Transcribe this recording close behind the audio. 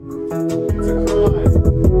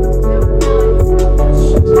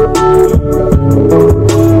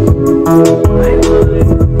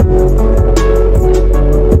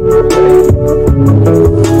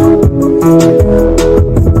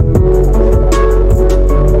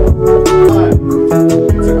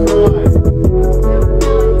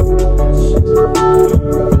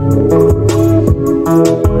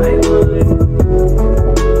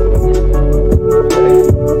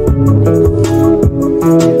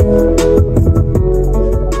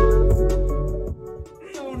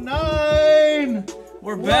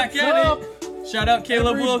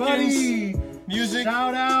Caleb Wilkins. Music.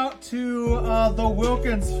 Shout out to the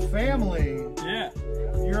Wilkins family. Yeah.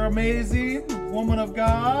 You're amazing, woman of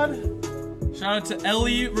God. Shout out to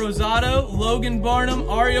Ellie Rosado, Logan Barnum,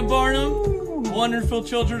 Aria Barnum. Ooh. Wonderful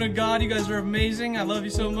children of God. You guys are amazing. I love you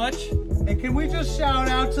so much. And can we just shout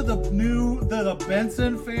out to the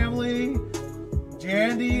Benson family?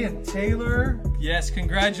 Jandy and Taylor. Yes,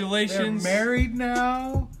 congratulations. They're married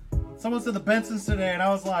now. Someone said the Bensons today, and I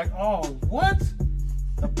was like, oh, what?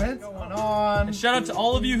 The Bensons going on. And shout out to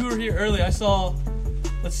all of you who were here early. I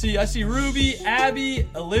see Ruby, Abby,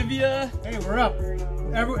 Olivia. Hey, we're up.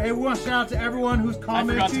 We want to shout out to everyone who's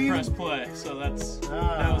commenting. I forgot to press play, so that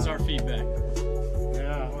was our feedback.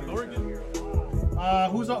 Yeah.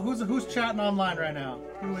 Who's chatting online right now?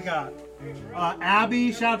 Who do we got?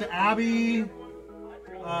 Abby. Shout out to Abby.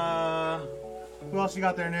 Who else you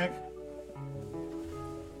got there, Nick?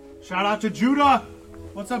 Shout out to Judah.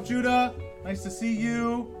 What's up, Judah? Nice to see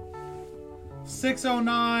you.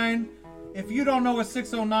 609. If you don't know what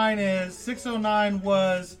 609 is, 609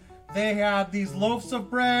 was they had these loaves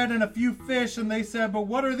of bread and a few fish, and they said, but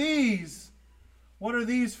what are these? What are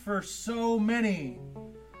these for so many?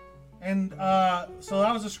 And so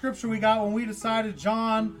that was a scripture we got when we decided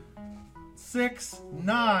John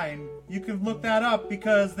 6:9. You can look that up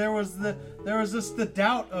because there was just the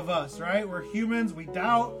doubt of us, right? We're humans, we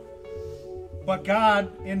doubt. But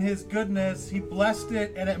God, in His goodness, He blessed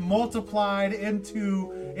it and it multiplied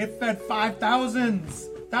it fed 5,000,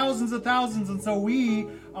 thousands of thousands. And so we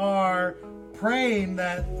are praying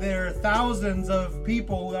that there are thousands of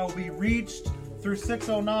people that will be reached through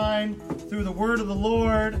 609, through the word of the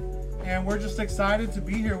Lord. And we're just excited to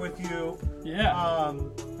be here with you. Yeah.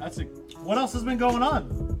 What else has been going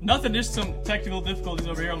on? Nothing, just some technical difficulties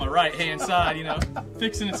over here on my right-hand side,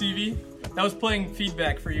 fixing the TV. That was playing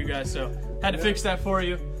feedback for you guys, so had to fix that for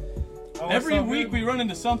you. Every week we run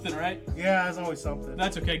into something, right? Yeah, there's always something.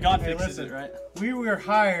 That's okay. God fixes it, right? We were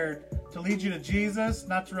hired to lead you to Jesus,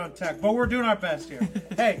 not to run tech, but we're doing our best here.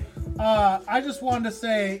 Hey, I just wanted to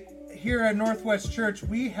say, here at Northwest Church,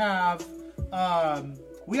 we have a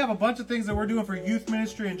bunch of things that we're doing for youth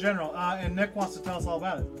ministry in general, and Nick wants to tell us all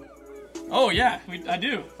about it. Oh, yeah, I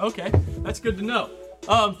do. Okay, that's good to know.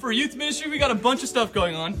 For youth ministry, we got a bunch of stuff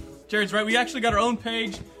going on. Jared's right. We actually got our own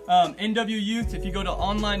page, NW Youth. If you go to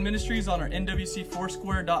online ministries on our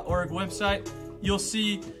nwcfoursquare.org website, you'll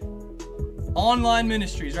see online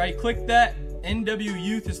ministries, right? Click that. NW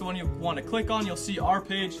Youth is the one you want to click on. You'll see our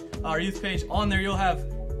page, our youth page. On there, you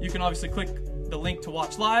can obviously click the link to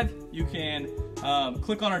watch live. You can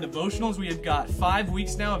click on our devotionals. We have got 5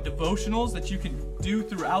 weeks now of devotionals that you can do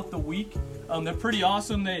throughout the week. They're pretty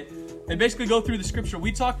awesome. They basically go through the scripture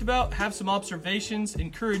we talked about, have some observations,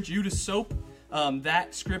 encourage you to soap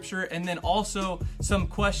that scripture, and then also some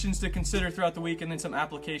questions to consider throughout the week, and then some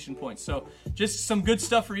application points. So just some good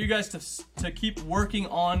stuff for you guys to keep working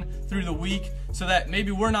on through the week, so that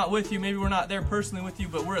maybe we're not with you, maybe we're not there personally with you,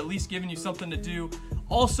 but we're at least giving you something to do.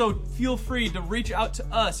 Also, feel free to reach out to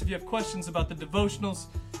us if you have questions about the devotionals,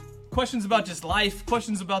 questions about just life,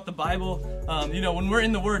 questions about the Bible. When we're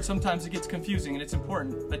in the Word, sometimes it gets confusing, and it's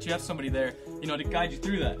important that you have somebody there, to guide you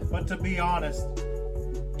through that. But to be honest,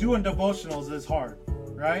 doing devotionals is hard,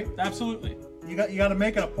 right? Absolutely. You got to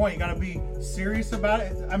make it a point. You got to be serious about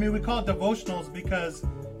it. I mean, we call it devotionals because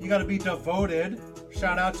you got to be devoted.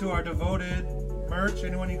 Shout out to our devoted merch.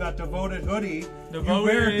 Anyone you got devoted hoodie? You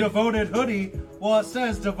wear devoted hoodie. Well, it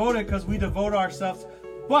says devoted because we devote ourselves.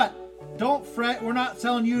 But don't fret. We're not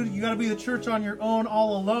telling you got to be the church on your own,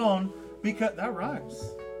 all alone, because that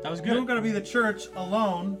rhymes. That was good. You don't got to be the church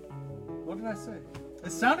alone. What did I say?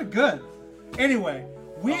 It sounded good. Anyway,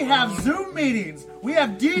 we have Zoom meetings. We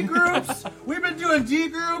have D groups. We've been doing D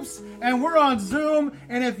groups, and we're on Zoom.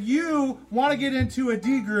 And if you want to get into a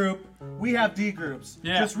D group, we have D groups.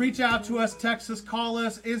 Yeah. Just reach out to us, text us, call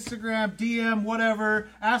us, Instagram, DM, whatever.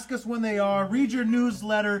 Ask us when they are. Read your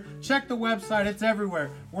newsletter. Check the website. It's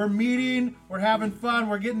everywhere. We're meeting. We're having fun.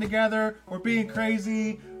 We're getting together. We're being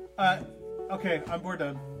crazy. Okay, we're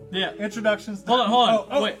done. Yeah. Introductions. Hold on.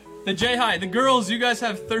 Oh, Wait. The J High, the girls, you guys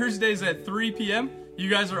have Thursdays at 3 p.m.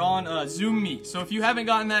 You guys are on Zoom Meet. So if you haven't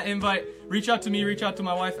gotten that invite, reach out to me, reach out to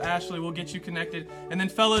my wife, Ashley. We'll get you connected. And then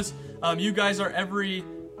fellas, you guys are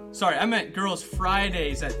sorry, I meant girls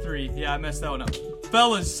Fridays at 3. Yeah, I messed that one up.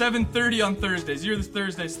 Fellas, 7:30 on Thursdays. You're the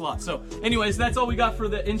Thursday slot. So anyways, that's all we got for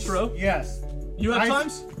the intro. Yes. You have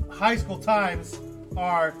times? High school times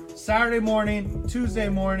are Saturday morning, Tuesday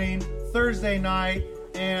morning, Thursday night,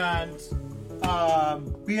 and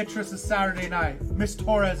Beatrice's Saturday night. Miss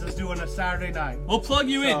Torres is doing a Saturday night. We'll plug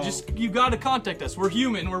you in. Just you got to contact us. We're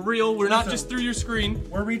human. We're real. We're not just through your screen.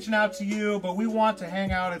 We're reaching out to you, but we want to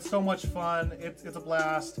hang out. It's so much fun. It's a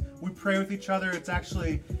blast. We pray with each other. It's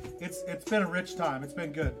actually it's been a rich time. It's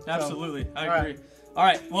been good. Absolutely, I agree. All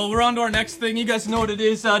right, well, we're on to our next thing. You guys know what it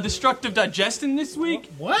is. Destructive Digestion this week.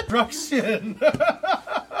 What? Destruction.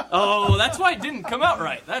 Oh, that's why it didn't come out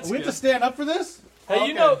right. That's we good. have to stand up for this?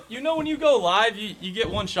 Hey, Okay. you know when you go live, you get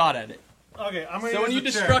one shot at it. Okay, I'm going to So when you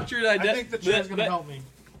destruct your I think the chair's going to help me.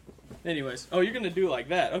 Anyways, oh, you're going to do like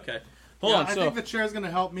that. Okay. Hold on. I think the chair's going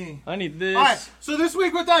to help me. I need this. All right, so this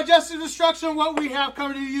week with Digestive Destruction, what we have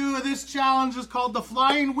coming to you, this challenge is called the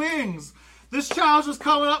Flying Wings. This challenge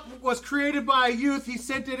was created by a youth. He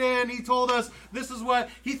sent it in. He told us this is what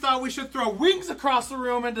he thought we should throw wings across the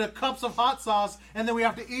room into cups of hot sauce, and then we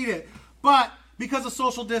have to eat it. But because of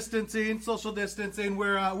social distancing,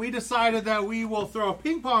 we decided that we will throw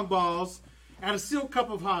ping pong balls at a sealed cup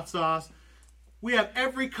of hot sauce. We have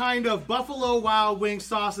every kind of Buffalo Wild Wing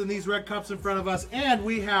sauce in these red cups in front of us, and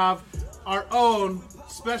we have our own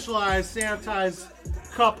specialized, sanitized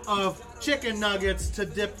cup of chicken nuggets to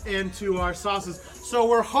dip into our sauces. So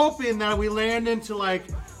we're hoping that we land into like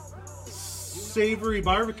savory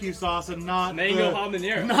barbecue sauce and not mango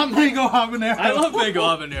habanero. Not mango habanero. I love mango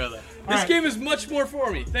habanero though. This right. game is much more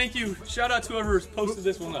for me. Thank you. Shout out to whoever posted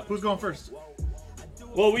this one up. Who's going first?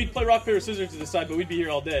 Well, we'd play rock, paper, scissors to decide, but we'd be here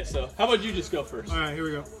all day. So how about you just go first? All right, here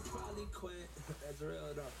we go.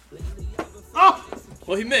 Oh!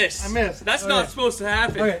 Well, he missed. I missed. That's not supposed to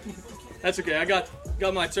happen. Okay. That's okay. I got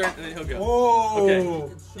my turn, and then he'll go.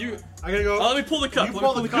 Oh. Okay. I gotta go. Let me pull the cup. You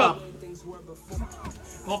pull the cup.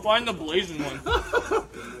 I'll find the blazing one.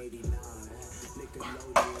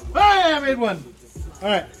 Hey, I made one. All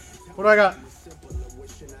right. What do I got?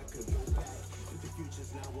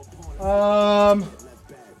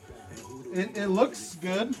 It looks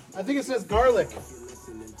good. I think it says garlic.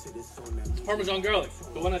 Parmesan garlic.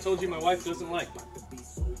 The one I told you my wife doesn't like.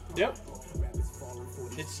 Yep.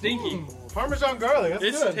 It's stinky. Parmesan garlic. That's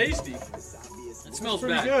good. It's tasty. It smells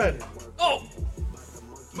Pretty bad. good. Oh!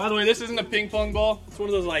 By the way, this isn't a ping pong ball. It's one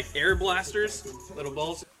of those like air blasters, little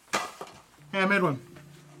balls. Hey, I made one.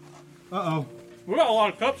 Uh-oh. We got a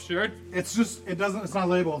lot of cups, Jared. It's not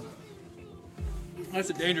labeled. That's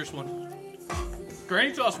a dangerous one.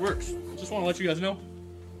 Granny sauce works. Just want to let you guys know.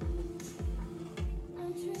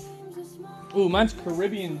 Ooh, mine's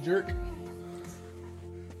Caribbean jerk.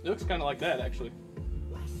 It looks kind of like that, actually.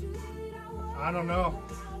 I don't know.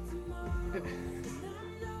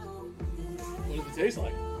 What does it taste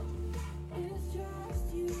like?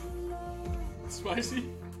 Spicy?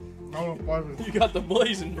 No, spicy. You got the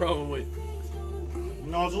blazing, probably.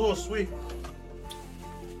 No, it's a little sweet.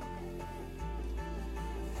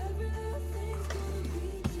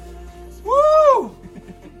 Woo!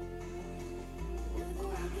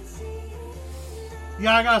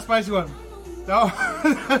 Yeah, I got a spicy one.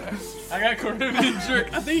 I got Caribbean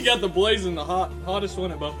jerk. I think you got the blazing, the hottest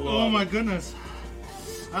one at Buffalo. Oh my goodness.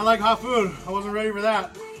 I like hot food. I wasn't ready for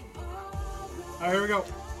that. Alright, here we go.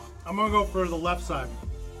 I'm gonna go for the left side.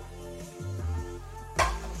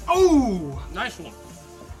 Oh! Nice one.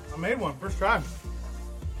 I made one. First try.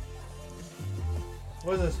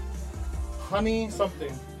 What is this? Honey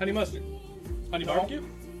something. Honey mustard. Honey barbecue?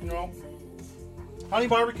 No. Honey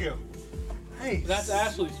barbecue. Hey. That's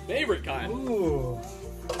Ashley's favorite kind. Ooh.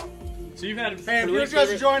 So you've had. Hey, if you're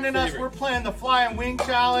just joining us, we're playing the Flying Wing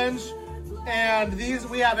Challenge. And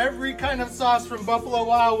we have every kind of sauce from Buffalo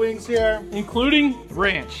Wild Wings here. Including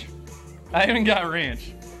ranch. I even got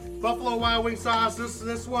ranch. Buffalo Wild Wing sauce.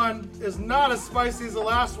 This one is not as spicy as the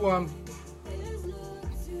last one.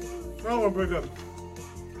 That one pretty good.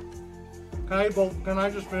 Can I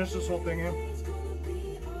just finish this whole thing here?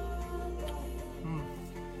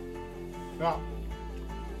 Yeah.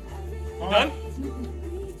 Done?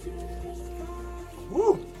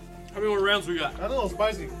 Woo! How many more rounds we got? That's a little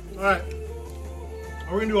spicy. Alright.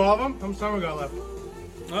 Are we gonna do all of them? How much time we got left?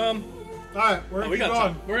 Alright, we're gonna we keep got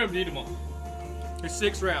going. time. We're gonna beat them all. There's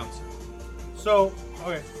 6 rounds. So,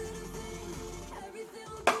 okay.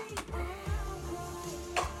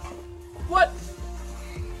 What?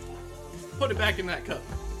 Put it back in that cup.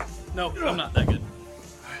 No, I'm not that good.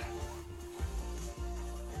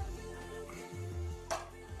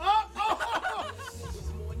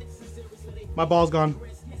 My ball's gone.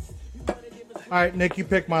 All right, Nick, you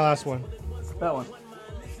pick my last one. That one.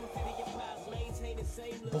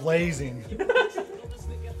 Blazing.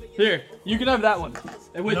 Here, you can have that one.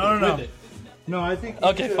 And with it. No, I think.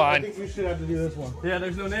 Okay, fine. I think you should have to do this one. Yeah,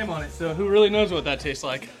 there's no name on it, so who really knows what that tastes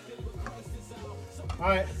like? All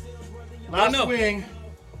right. Last swing.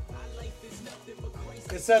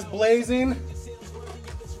 It says blazing.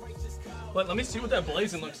 Let me see what that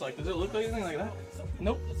blazing looks like. Does it look like anything like that?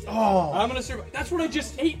 Nope. Oh. I'm gonna serve. That's what I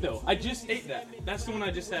just ate, though. I just ate that. That's the one I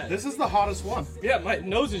just had. This is the hottest one. Yeah, my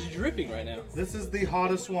nose is dripping right now. This is the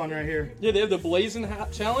hottest one right here. Yeah, they have the blazing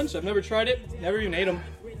challenge. I've never tried it. Never even ate them.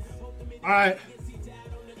 All right.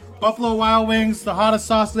 Buffalo Wild Wings, the hottest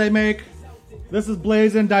sauce they make. This is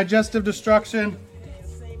blazing, digestive destruction.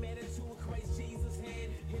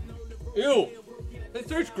 Ew. It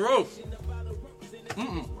tastes gross.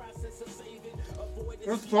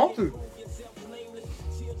 It's salty.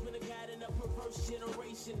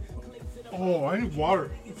 Oh, I need water.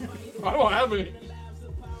 I don't have any.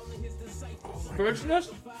 Freshness?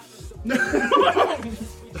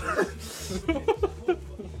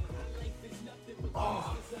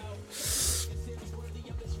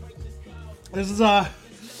 This is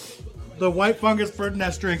the white fungus bird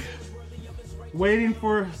nest drink. Waiting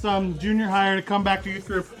for some junior hire to come back to youth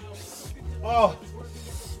group. Oh.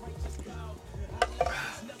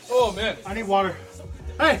 Oh man. I need water.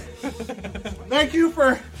 Hey, thank you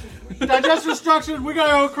for digestive destruction. We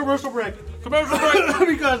gotta go commercial break. Commercial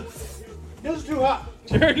break. Because this is too hot.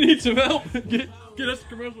 Jared needs some help. Get us a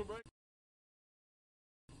commercial break.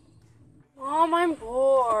 Mom, I'm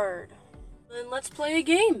bored. Then let's play a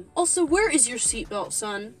game. Also, where is your seatbelt,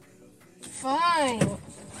 son? Fine.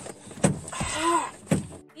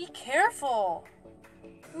 Be careful.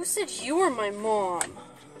 Who said you were my mom?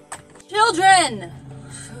 Children!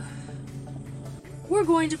 We're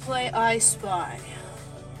going to play I Spy.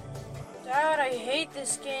 Dad, I hate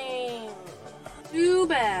this game. Too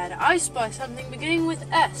bad. I spy something beginning with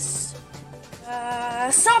S.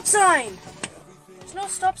 Stop sign! There's no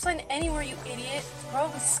stop sign anywhere, you idiot. It's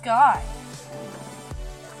probably sky.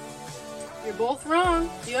 You're both wrong.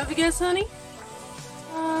 Do you have a guess, honey?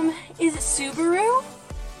 Is it Subaru?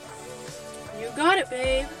 You got it,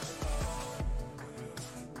 babe.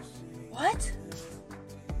 What?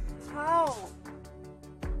 How?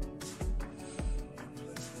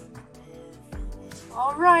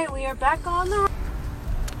 Alright, we are back on the road.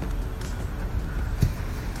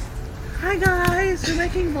 Hi guys, we're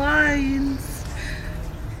making wines.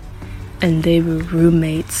 And they were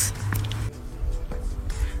roommates.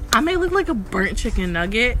 I may look like a burnt chicken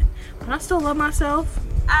nugget, but I still love myself.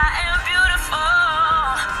 I am beautiful,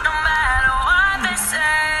 no matter what they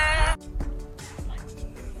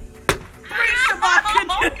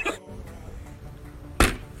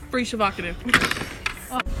say. Free Shavakative.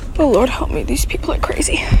 Oh Lord help me, these people are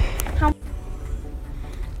crazy.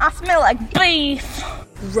 I smell like beef.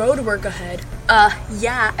 Road work ahead.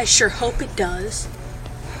 Yeah, I sure hope it does.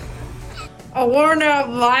 A worn out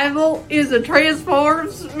Bible is a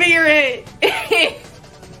transformed spirit.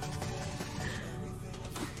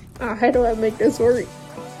 How do I make this work?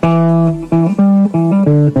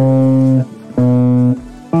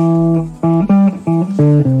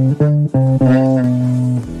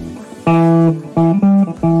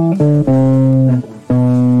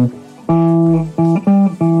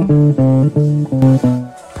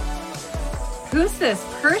 Who's this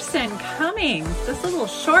person coming? This little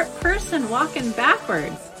short person walking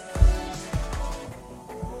backwards.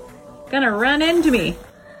 Gonna run into me.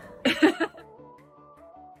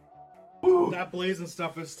 That blazing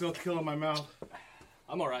stuff is still killing my mouth.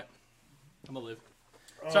 I'm alright. I'm gonna live.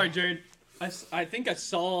 Sorry, Jared. I think I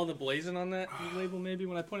saw the blazing on that label maybe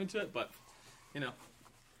when I pointed to it, but, you know.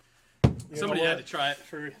 Somebody had to try it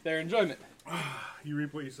for their enjoyment. You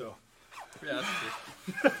reap what you sow. Yeah,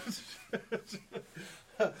 that's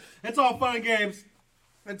true. It's all fun and games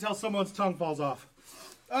until someone's tongue falls off.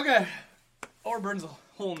 Okay. Or burns a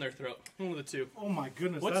hole in their throat. One of the two. Oh my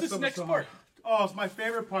goodness. What's that's this so next much part? Oh, it's my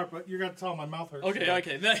favorite part, but you're gonna tell my mouth hurts.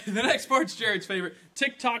 Okay. The next part's Jared's favorite.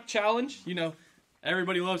 TikTok challenge. You know,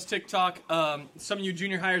 everybody loves TikTok. Some of you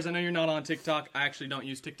junior hires, I know you're not on TikTok. I actually don't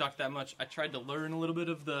use TikTok that much. I tried to learn a little bit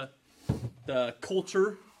of the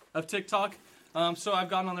culture of TikTok. So I've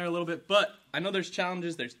gotten on there a little bit, but I know there's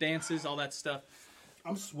challenges, there's dances, all that stuff.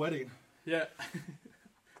 I'm sweating. Yeah.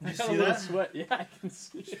 You I got see a little that? sweat. Yeah, I can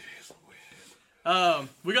see it.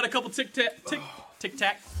 We got a couple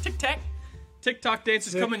TikTok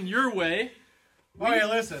dances coming your way. Okay,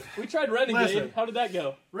 listen. We tried Renegade. Listen. How did that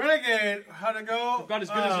go? Renegade, how'd it go? About as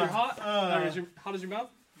good as your hot? Hot as your mouth?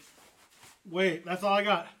 Wait, that's all I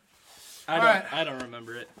got. I don't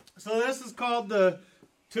remember it. So this is called the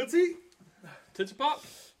Tootsie Pop?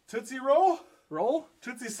 Tootsie Roll? Roll?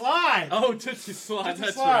 Tootsie Slide. Oh, Tootsie Slide. Tootsie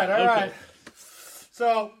That's Slide, right. all Okay. right.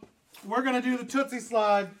 So we're going to do the Tootsie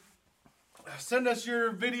Slide. Send us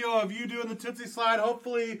your video of you doing the Tootsie Slide.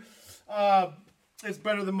 Hopefully it's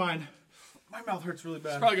better than mine. My mouth hurts really bad.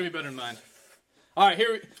 It's probably going to be better than mine. All right,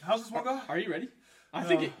 here we... How's this one go? Are you ready? I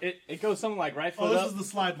think it goes something like right foot Oh, this up. is the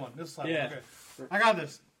slide one. This slide Yeah. one. Okay. I got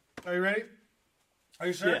this. Are you ready? Are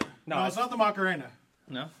you sure? Yeah. No, it's not the Macarena.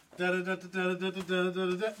 No? No, not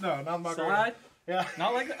the Macarena. Slide? Yeah.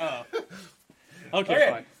 Not like that? Oh. Okay, Okay.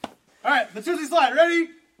 fine. All right, the Tootsie Slide. Ready?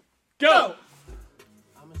 Go!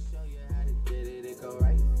 I'ma show you how to get it. It go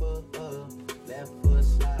right foot up, left foot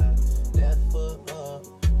slide, left foot up,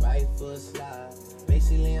 right foot slide.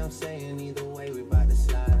 Basically, I'm saying either way, we bout to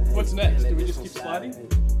slide. What's next? Do we just keep sliding?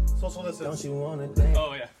 So this Don't is. you wanna dance?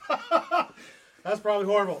 Oh, yeah. That's probably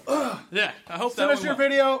horrible. Yeah, I hope Send that us your went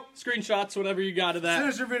well. video. Screenshots, whatever you got of that. Send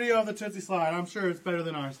us your video of the Tootsie Slide. I'm sure it's better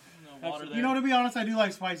than ours. No water there. You know, to be honest, I do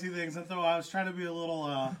like spicy things, and so I was trying to be a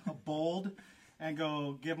little bold and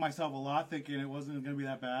go give myself a lot, thinking it wasn't going to be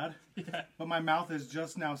that bad. Yeah. But my mouth is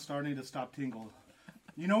just now starting to stop tingle.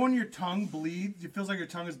 You know when your tongue bleeds? It feels like your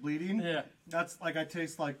tongue is bleeding? Yeah. That's like I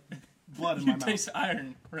taste like blood in You my mouth. taste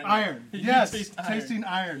iron right now. Iron. You Yes, taste iron. tasting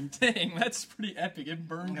iron. Dang, that's pretty epic. It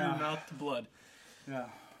burned Yeah. your mouth to blood. Yeah.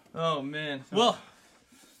 Oh, man. Well,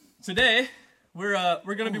 today, we're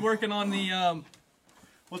going to be working on the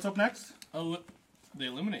What's up next? the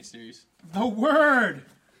Illuminate series. The Word.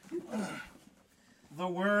 The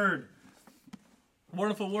Word.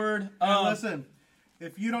 Wonderful word. Now listen,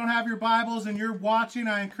 if you don't have your Bibles and you're watching,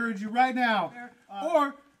 I encourage you right now,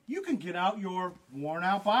 or you can get out your worn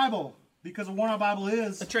out Bible, because a worn out Bible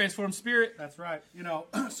is, A transformed spirit. that's right, you know,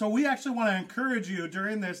 so we actually want to encourage you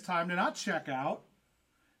during this time to not check out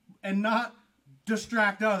and not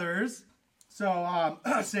distract others. So,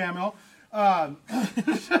 Samuel,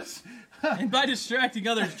 And by distracting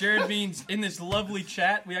others, Jared means in this lovely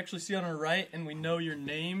chat we actually see on our right and we know your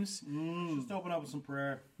names. just open up with some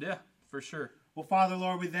prayer. Yeah, for sure. Well, Father,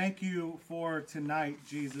 Lord, we thank you for tonight,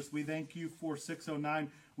 Jesus. We thank you for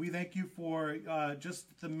 609. We thank you for just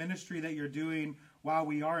the ministry that you're doing while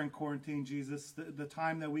we are in quarantine, Jesus. The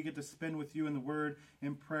time that we get to spend with you in the Word,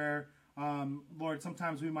 in prayer. Lord,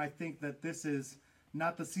 sometimes we might think that this is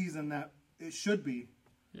not the season that it should be.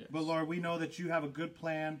 Yes. But, Lord, we know that you have a good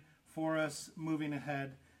plan for us moving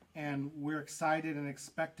ahead. And we're excited and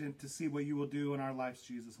expectant to see what you will do in our lives,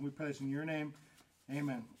 Jesus. And we pray this in your name.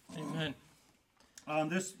 Amen. Amen.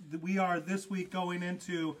 We are this week going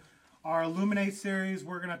into our Illuminate series.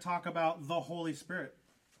 We're going to talk about the Holy Spirit.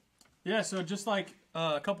 Yeah, so just like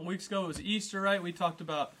a couple weeks ago, it was Easter, right? We talked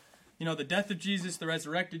about, the death of Jesus, the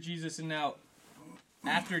resurrected Jesus, and now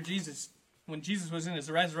after Jesus, when Jesus was in his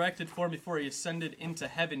resurrected form before he ascended into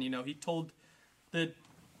heaven, he told the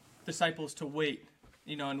disciples to wait,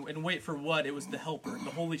 and wait for what? It was the helper,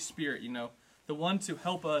 the Holy Spirit, the one to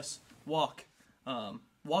help us walk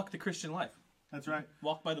the Christian life, That's right.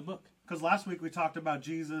 walk by the book. Because last week we talked about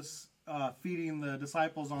Jesus feeding the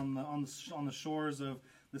disciples on the shores of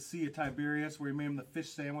the Sea of Tiberias, where he made them the fish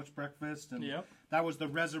sandwich breakfast, and Yep. that was the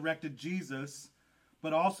resurrected Jesus.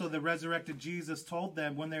 But also the resurrected Jesus told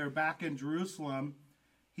them when they were back in Jerusalem,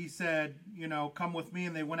 he said, come with me,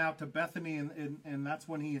 and they went out to Bethany, and that's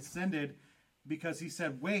when he ascended, because he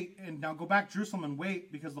said, wait, and now go back to Jerusalem and wait,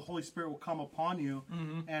 because the Holy Spirit will come upon you.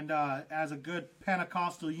 Mm-hmm. And as a good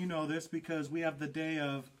Pentecostal, you know this, because we have the day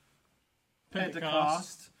of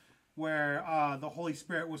Pentecost, where the Holy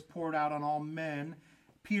Spirit was poured out on all men.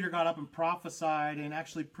 Peter got up and prophesied and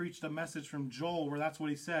actually preached a message from Joel, where that's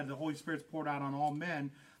what he said. The Holy Spirit's poured out on all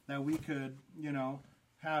men, that we could,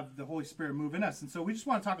 have the Holy Spirit move in us. And so we just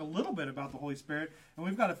want to talk a little bit about the Holy Spirit, and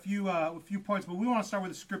we've got a few points, but we want to start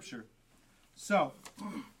with the Scripture. So,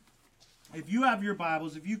 if you have your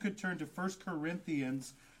Bibles, if you could turn to 1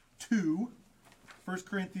 Corinthians 2. 1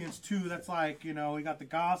 Corinthians 2, that's like, we got the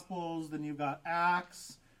Gospels, then you've got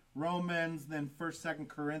Acts, Romans, then 1st, 2nd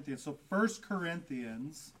Corinthians. So 1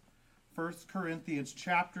 Corinthians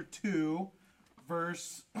chapter 2,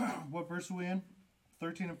 verse, what verse are we in?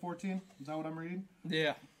 13 and 14? Is that what I'm reading?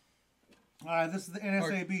 Yeah. This is the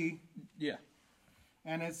NSAB. Yeah.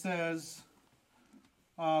 And it says,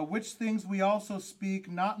 which things we also speak,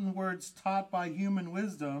 not in words taught by human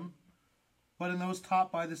wisdom, but in those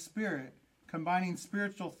taught by the Spirit, combining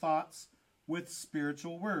spiritual thoughts with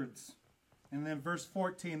spiritual words. And then verse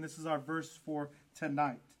 14, this is our verse for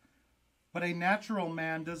tonight. But a natural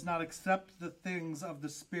man does not accept the things of the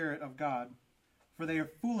Spirit of God, for they are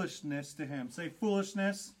foolishness to him. Say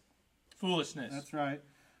foolishness. Foolishness. That's right.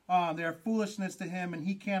 They are foolishness to him, and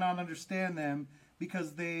he cannot understand them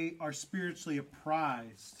because they are spiritually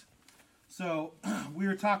apprised. So we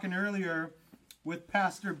were talking earlier with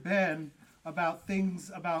Pastor Ben about things,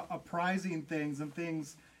 about apprising things and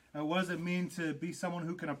things. What does it mean to be someone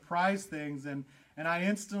who can apprise things? And I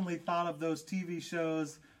instantly thought of those TV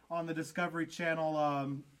shows on the Discovery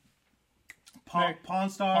Channel, Pawn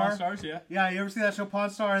Star. Pawn Stars, yeah. Yeah, you ever see that show, Pawn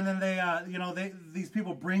Star? And then they these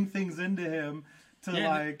people bring things into him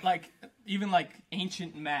to even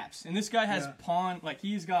ancient maps. And this guy has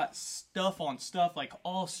he's got stuff on stuff, like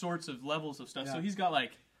all sorts of levels of stuff. Yeah. So he's got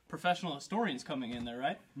like professional historians coming in there,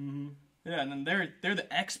 right? Mm-hmm. Yeah, and then they're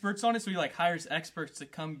the experts on it. So he hires experts to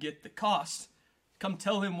come get the cost. Come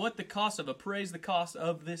tell him what the cost of appraise the cost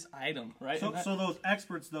of this item, right? So those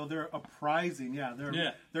experts, though, they're apprising.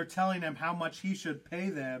 They're telling him how much he should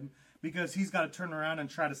pay them because he's got to turn around and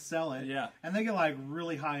try to sell it. Yeah. And they get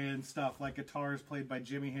really high end stuff, like guitars played by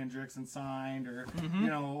Jimi Hendrix and signed, or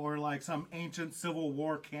or like some ancient Civil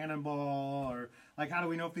War cannonball, or how do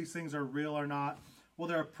we know if these things are real or not? Well,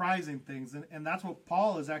 they're apprising things, and that's what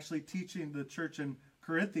Paul is actually teaching the church in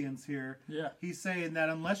Corinthians here. Yeah. He's saying that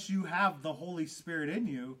unless you have the Holy Spirit in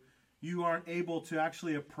you, you aren't able to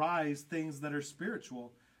actually apprise things that are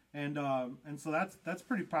spiritual. And so that's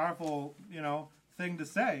pretty powerful, thing to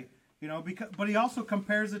say, but he also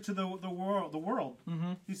compares it to the world.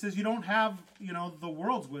 Mm-hmm. He says you don't have, the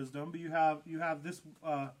world's wisdom, but you have this,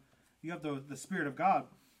 you have the Spirit of God.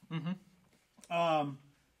 Mm-hmm.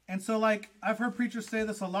 And so I've heard preachers say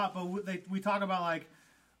this a lot, but we talk about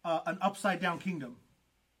an upside down kingdom.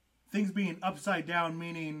 Things being upside down,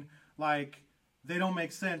 meaning they don't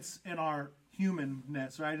make sense in our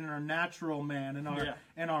humanness, right? In our natural man,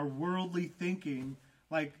 in our worldly thinking,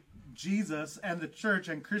 like Jesus and the church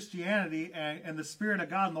and Christianity and the Spirit of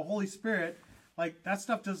God and the Holy Spirit, that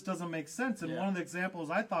stuff just doesn't make sense. And one of the examples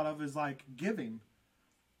I thought of is giving.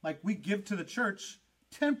 We give to the church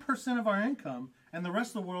 10% of our income, and the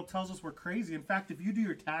rest of the world tells us we're crazy. In fact, if you do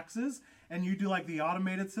your taxes and you do the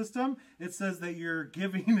automated system, it says that your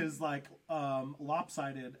giving is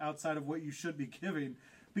lopsided outside of what you should be giving,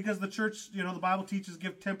 because the church, the Bible teaches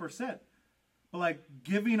give 10%. But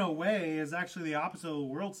giving away is actually the opposite of what the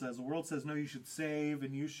world says. The world says no, you should save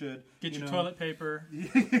and you should get your toilet paper.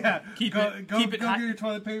 Yeah, keep it get your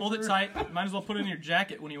toilet paper. Hold it tight. Might as well put it in your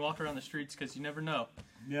jacket when you walk around the streets, because you never know.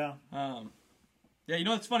 Yeah. Yeah,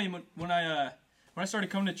 it's funny when I started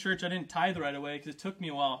coming to church, I didn't tithe right away because it took me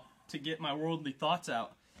a while to get my worldly thoughts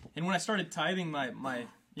out. And when I started tithing, my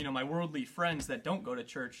worldly friends that don't go to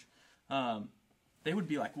church, they would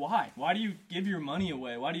be like, "Why? Why do you give your money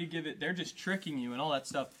away? Why do you give it? They're just tricking you and all that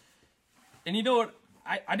stuff." And you know what?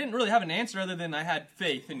 I didn't really have an answer other than I had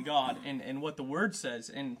faith in God and what the Word says.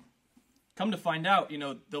 And come to find out,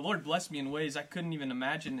 the Lord blessed me in ways I couldn't even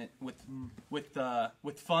imagine it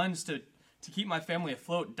with funds to keep my family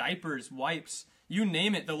afloat, diapers, wipes, you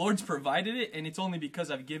name it. The Lord's provided it, and it's only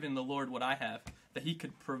because I've given the Lord what I have that He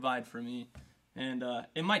could provide for me. And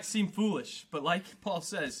it might seem foolish, but like Paul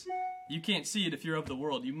says, you can't see it if you're of the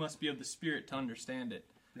world. You must be of the Spirit to understand it.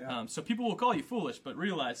 Yeah. So people will call you foolish, but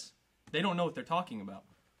realize they don't know what they're talking about.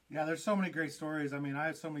 Yeah, there's so many great stories. I mean, I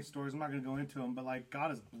have so many stories. I'm not going to go into them, but God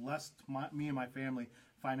has blessed me and my family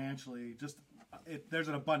financially. There's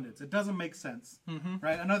an abundance. It doesn't make sense,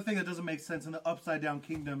 right? Another thing that doesn't make sense in the upside down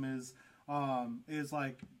kingdom is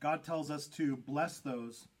God tells us to bless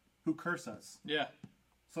those who curse us. Yeah.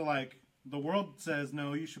 So the world says,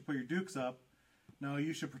 no, you should put your dukes up. No,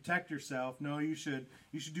 you should protect yourself. No, you should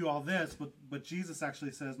do all this. But Jesus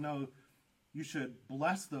actually says, no, you should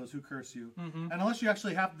bless those who curse you. Mm-hmm. And unless you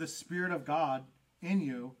actually have the Spirit of God in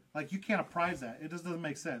you, you can't apprise that. It just doesn't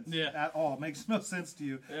make sense at all. It makes no sense to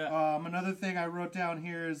you. Yeah. Another thing I wrote down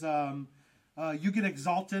here is you get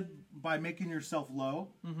exalted by making yourself low.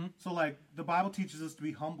 Mm-hmm. So the Bible teaches us to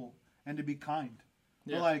be humble and to be kind.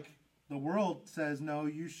 Yeah. But the world says, no,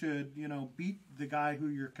 you should, beat the guy who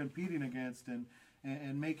you're competing against and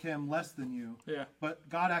make him less than you. Yeah. But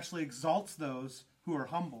God actually exalts those who are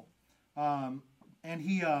humble. And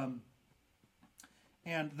he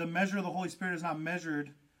and the measure of the Holy Spirit is not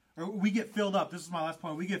measured, or we get filled up. This is my last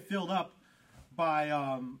point. We get filled up by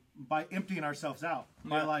emptying ourselves out,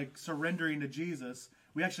 by surrendering to Jesus.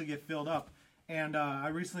 We actually get filled up. And I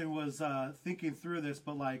recently was thinking through this,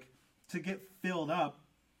 but to get filled up,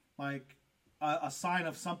 a sign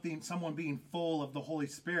of someone being full of the Holy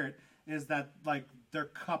Spirit is that their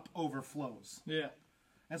cup overflows. Yeah.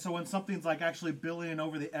 And so when something's like actually billowing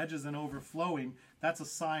over the edges and overflowing, that's a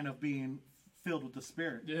sign of being filled with the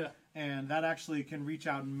Spirit. Yeah. And that actually can reach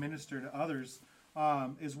out and minister to others.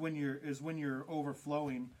 Is when you're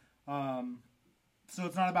overflowing. So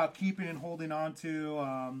it's not about keeping and holding on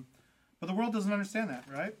to. But the world doesn't understand that,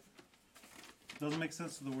 right? Doesn't make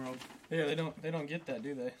sense to the world. Yeah, they don't get that,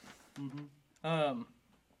 do they? Mm-hmm.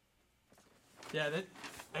 Yeah,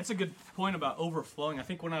 that's a good point about overflowing. I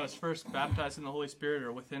think when I was first baptized in the Holy Spirit,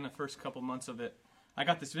 or within the first couple months of it, I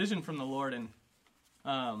got this vision from the Lord, and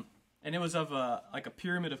it was of like a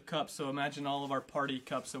pyramid of cups. So imagine all of our party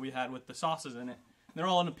cups that we had with the sauces in it. They're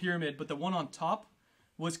all in a pyramid, but the one on top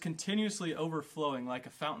was continuously overflowing, like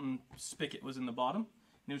a fountain spigot was in the bottom.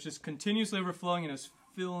 And it was just continuously overflowing, and it was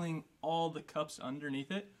filling all the cups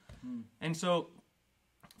underneath it. And so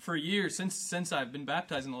for years, since I've been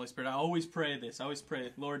baptized in the Holy Spirit, I always pray this. I always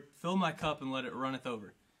pray, Lord, fill my cup and let it runneth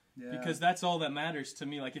over. Yeah. Because that's all that matters to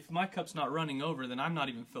me. Like, if my cup's not running over, then I'm not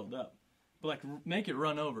even filled up. But, like, make it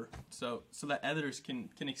run over so that others can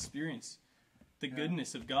experience the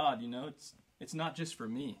goodness of God, you know? It's not just for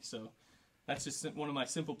me. So that's just one of my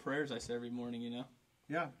simple prayers I say every morning, you know?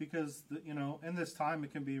 Yeah, because, in this time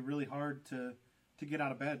it can be really hard to get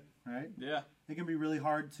out of bed, right? Yeah. It can be really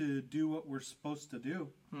hard to do what we're supposed to do,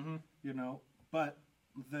 But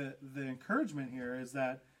the encouragement here is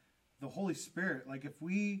that the Holy Spirit, like if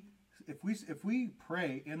we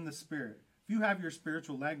pray in the Spirit, if you have your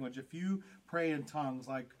spiritual language, if you pray in tongues,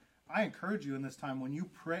 like I encourage you in this time, when you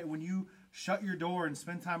pray, when you shut your door and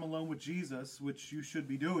spend time alone with Jesus, which you should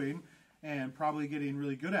be doing, and probably getting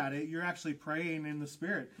really good at it, you're actually praying in the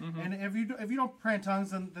Spirit. Mm-hmm. And if you don't pray in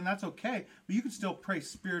tongues, then that's okay. But you can still pray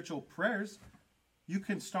spiritual prayers. You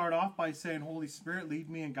can start off by saying, Holy Spirit, lead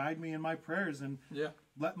me and guide me in my prayers, and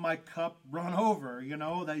let my cup run over,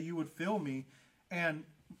 that you would fill me. And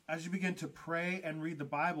as you begin to pray and read the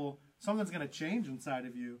Bible, something's going to change inside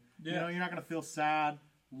of you. Yeah. You're not going to feel sad,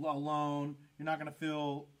 alone. You're not going to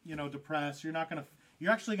feel, depressed. You're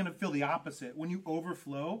actually going to feel the opposite. When you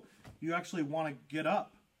overflow, you actually want to get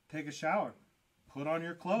up, take a shower, put on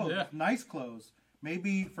your clothes, nice clothes.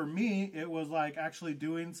 Maybe for me, it was like actually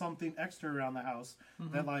doing something extra around the house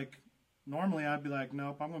that like normally I'd be like,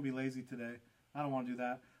 nope, I'm going to be lazy today. I don't want to do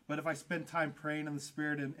that. But if I spend time praying in the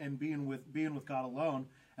Spirit and being with God alone,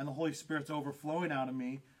 and the Holy Spirit's overflowing out of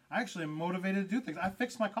me, I actually am motivated to do things. I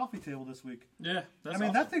fixed my coffee table this week. Yeah, that's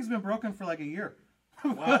awesome. That thing's been broken for like a year.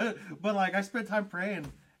 Wow. but like I spent time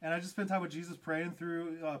praying, and I just spent time with Jesus praying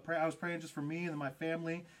through. I was praying just for me and my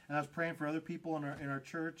family, and I was praying for other people in our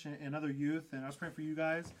church and other youth, and I was praying for you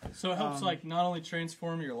guys. So it helps like not only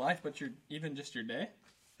transform your life, but even just your day.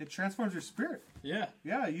 It transforms your spirit. Yeah.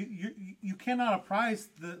 Yeah. You cannot apprize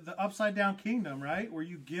the upside down kingdom, right? Where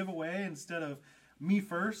you give away instead of me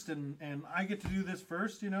first, and I get to do this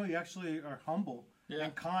first. You actually are humble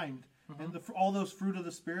and kind, and all those fruit of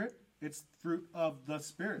the Spirit. It's fruit of the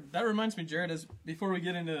Spirit. That reminds me, Jared, before we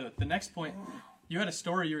get into the next point, you had a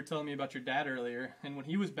story you were telling me about your dad earlier, and when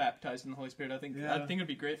he was baptized in the Holy Spirit, I think it'd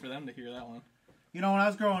be great for them to hear that one. When I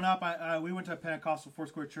was growing up, we went to a Pentecostal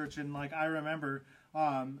Foursquare church, and like I remember,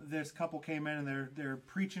 this couple came in and they're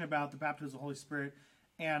preaching about the baptism of the Holy Spirit,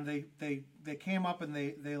 and they came up and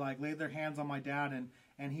they like laid their hands on my dad,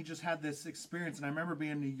 and he just had this experience, and I remember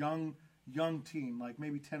being a young teen, like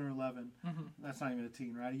maybe 10 or 11. Mm-hmm. That's not even a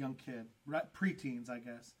teen, right? A young kid, right? Preteens, I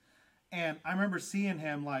guess. And I remember seeing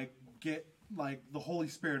him like get like the Holy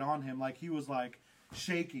Spirit on him, like he was like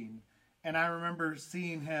shaking. And I remember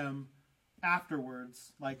seeing him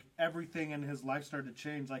afterwards, like everything in his life started to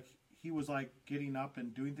change. Like he was like getting up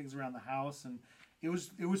and doing things around the house, and it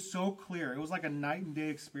was so clear. It was like a night and day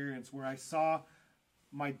experience where I saw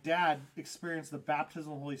my dad experienced the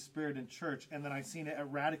baptism of the Holy Spirit in church, and then I seen it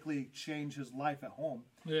radically change his life at home.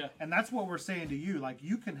 Yeah. And that's what we're saying to you. Like,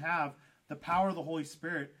 you can have the power of the Holy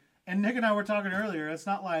Spirit. And Nick and I were talking earlier, it's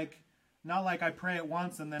not like I pray it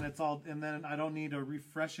once and then and then I don't need a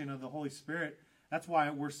refreshing of the Holy Spirit. That's why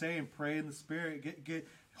we're saying pray in the Spirit, get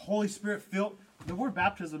Holy Spirit filled. The word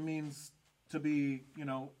baptism means to be,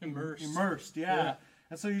 immersed. Yeah.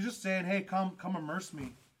 And so you're just saying, hey, come immerse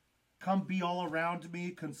me. Come be all around me,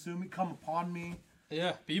 consume me, come upon me.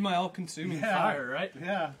 Yeah, be my all-consuming fire, right?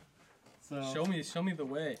 Yeah. So show me the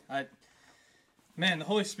way. Man, the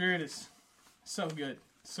Holy Spirit is so good,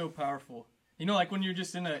 so powerful. Like when you're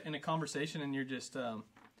just in a conversation and you're just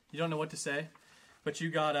you don't know what to say, but you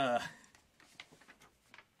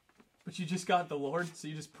just got the Lord, so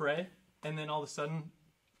you just pray, and then all of a sudden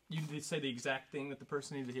you say the exact thing that the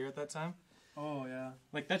person needed to hear at that time. Oh yeah.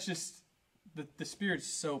 Like that's just. The Spirit's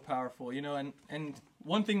so powerful, and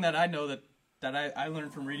one thing that I know that I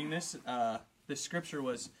learned from reading this this scripture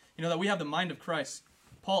was, that we have the mind of Christ.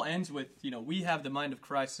 Paul ends with, we have the mind of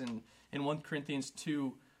Christ in 1 Corinthians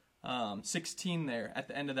 2, 16 there at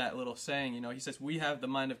the end of that little saying. He says, we have the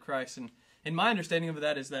mind of Christ. And my understanding of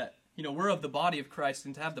that is that, we're of the body of Christ,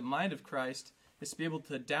 and to have the mind of Christ is to be able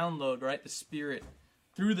to download, right, the Spirit,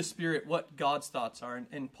 through the Spirit, what God's thoughts are.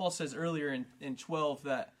 And Paul says earlier in 12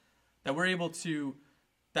 that we're able to,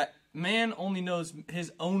 that man only knows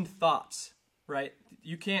his own thoughts, right?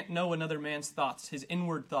 You can't know another man's thoughts, his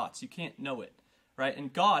inward thoughts. You can't know it, right?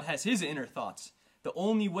 And God has his inner thoughts. The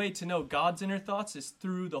only way to know God's inner thoughts is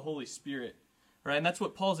through the Holy Spirit, right? And that's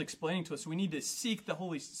what Paul's explaining to us. We need to seek the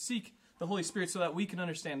Holy Spirit so that we can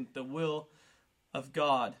understand the will of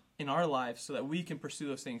God in our lives, so that we can pursue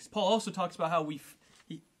those things. Paul also talks about how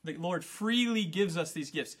the Lord freely gives us these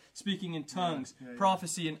gifts, speaking in tongues,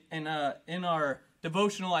 prophecy, and in our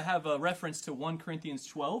devotional, I have a reference to 1 Corinthians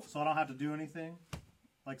 12. So I don't have to do anything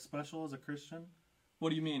like special as a Christian? What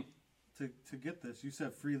do you mean? To get this, you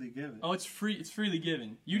said freely given. Oh, it's free. It's freely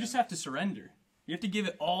given. You just have to surrender. You have to give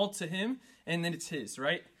it all to Him, and then it's His,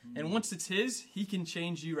 right? And once it's His, He can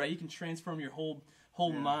change you, right? He can transform your whole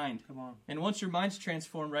mind. Come on. And once your mind's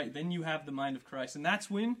transformed, right, then you have the mind of Christ. And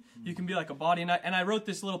that's when you can be like a body. And I wrote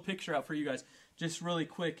this little picture out for you guys, just really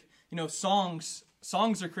quick. Songs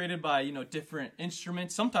are created by, different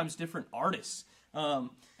instruments, sometimes different artists.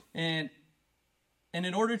 And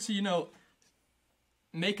in order to,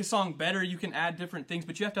 make a song better, you can add different things,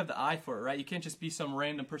 but you have to have the eye for it, right? You can't just be some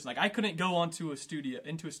random person. Like, I couldn't go into a studio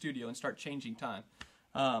and start changing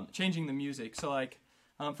changing the music. So, like,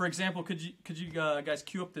 for example, could you guys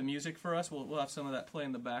cue up the music for us? We'll have some of that play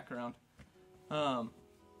in the background. But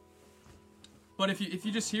if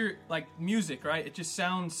you just hear like music, right? It just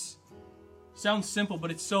sounds simple,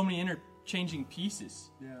 but it's so many interchanging pieces.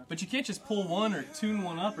 Yeah. But you can't just pull one or tune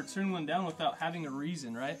one up or tune one down without having a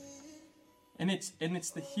reason, right? And it's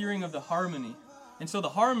the hearing of the harmony. And so the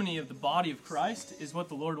harmony of the body of Christ is what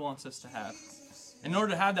the Lord wants us to have. In order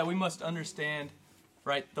to have that, we must understand,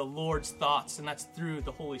 right, the Lord's thoughts, and that's through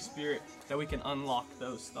the Holy Spirit that we can unlock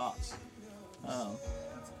those thoughts.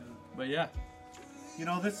 That's good. But yeah.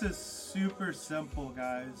 This is super simple,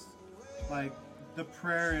 guys. Like, the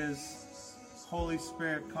prayer is, Holy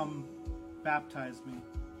Spirit, come baptize me.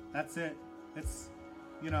 That's it. It's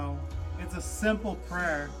a simple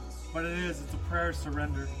prayer, but it's a prayer of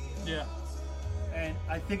surrender. Yeah. And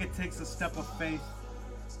I think it takes a step of faith.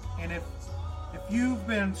 And if you've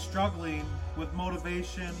been struggling with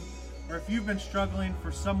motivation, or if you've been struggling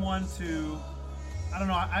for someone to, I don't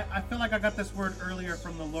know, I feel like I got this word earlier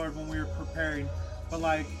from the Lord when we were preparing, but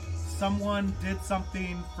like someone did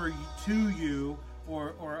something to you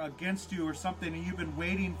or against you or something, and you've been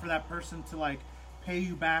waiting for that person to like pay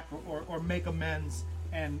you back or make amends,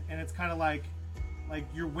 and it's kind of like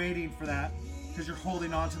you're waiting for that because you're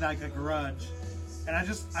holding on to that like a grudge. And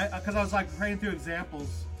because I was like praying through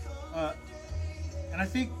examples, and I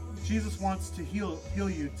think Jesus wants to heal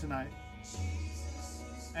you tonight.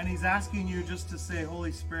 And He's asking you just to say,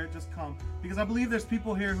 Holy Spirit, just come. Because I believe there's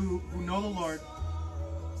people here who know the Lord,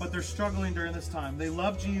 but they're struggling during this time. They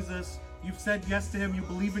love Jesus. You've said yes to Him. You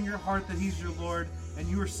believe in your heart that He's your Lord, and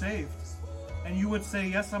you are saved. And you would say,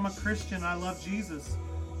 yes, I'm a Christian. I love Jesus.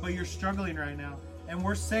 But you're struggling right now. And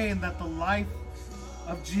we're saying that the life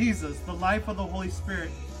of Jesus, the life of the Holy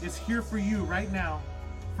Spirit, is here for you right now.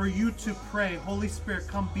 For you to pray, Holy Spirit,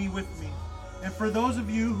 come be with me. And for those of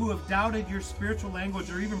you who have doubted your spiritual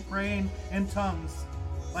language or even praying in tongues,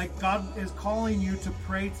 like God is calling you to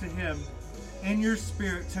pray to Him in your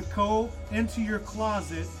spirit, to go into your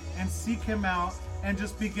closet and seek Him out and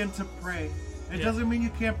just begin to pray. It doesn't mean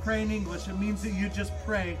you can't pray in English. It means that you just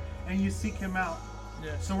pray and you seek Him out.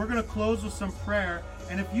 Yeah. So we're going to close with some prayer.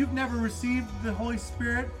 And if you've never received the Holy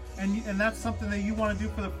Spirit and that's something that you want to do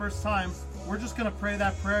for the first time, we're just going to pray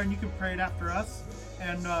that prayer, and you can pray it after us.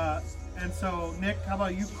 And so, Nick, how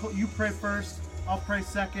about you pray first, I'll pray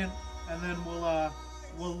second, and then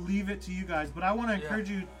we'll leave it to you guys. But I want to encourage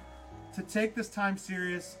you to take this time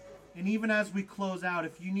serious. And even as we close out,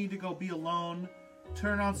 if you need to go be alone,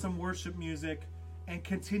 turn on some worship music and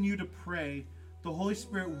continue to pray. The Holy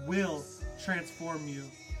Spirit will transform you.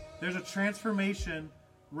 There's a transformation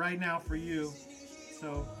right now for you.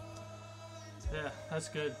 So, yeah, that's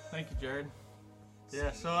good. Thank you, Jared.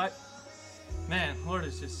 Yeah, so Lord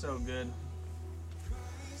is just so good.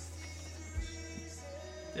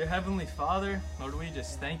 Dear Heavenly Father, Lord, we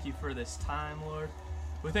just thank you for this time, Lord.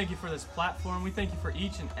 We thank you for this platform. We thank you for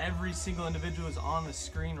each and every single individual who's on the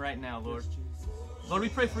screen right now, Lord. Lord, we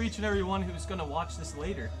pray for each and every one who's going to watch this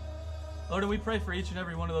later. Lord, and we pray for each and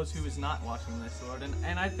every one of those who is not watching this, Lord.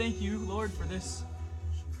 And I thank you, Lord, for this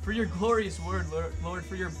for your glorious word, Lord,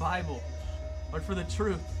 for your Bible, Lord, for the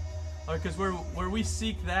truth. Lord, because where we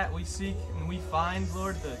seek that, we seek and we find,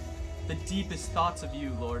 Lord, the deepest thoughts of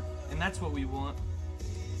you, Lord. And that's what we want.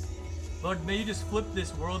 Lord, may you just flip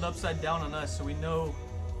this world upside down on us so we know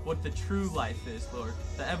what the true life is, Lord,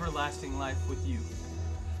 the everlasting life with you.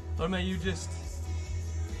 Lord, may you just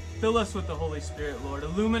fill us with the Holy Spirit, Lord.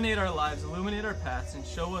 Illuminate our lives, illuminate our paths, and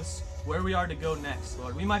show us where we are to go next,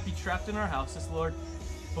 Lord. We might be trapped in our houses, Lord,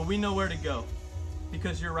 but we know where to go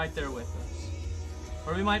because you're right there with us.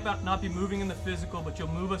 Or we might not be moving in the physical, but you'll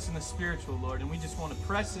move us in the spiritual, Lord. And we just want to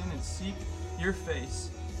press in and seek your face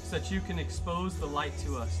so that you can expose the light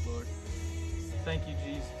to us, Lord. Thank you,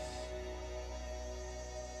 Jesus.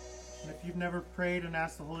 And if you've never prayed and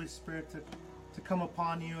asked the Holy Spirit to come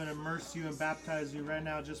upon you and immerse you and baptize you right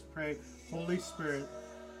now, just pray, Holy Spirit,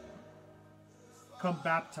 come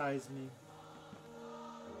baptize me.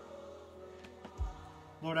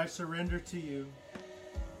 Lord, I surrender to you.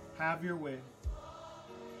 Have your way.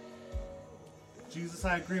 Jesus,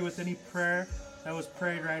 I agree with any prayer that was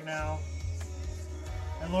prayed right now.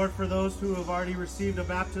 And Lord, for those who have already received a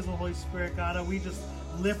baptism of the Holy Spirit, God, we just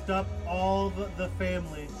lift up all the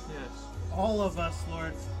family. Yes. All of us,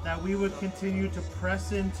 Lord, that we would continue to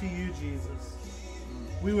press into you, Jesus.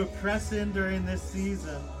 We would press in during this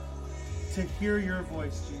season to hear your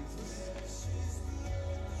voice, Jesus.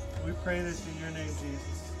 We pray this in your name,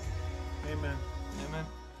 Jesus. Amen.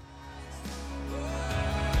 Amen.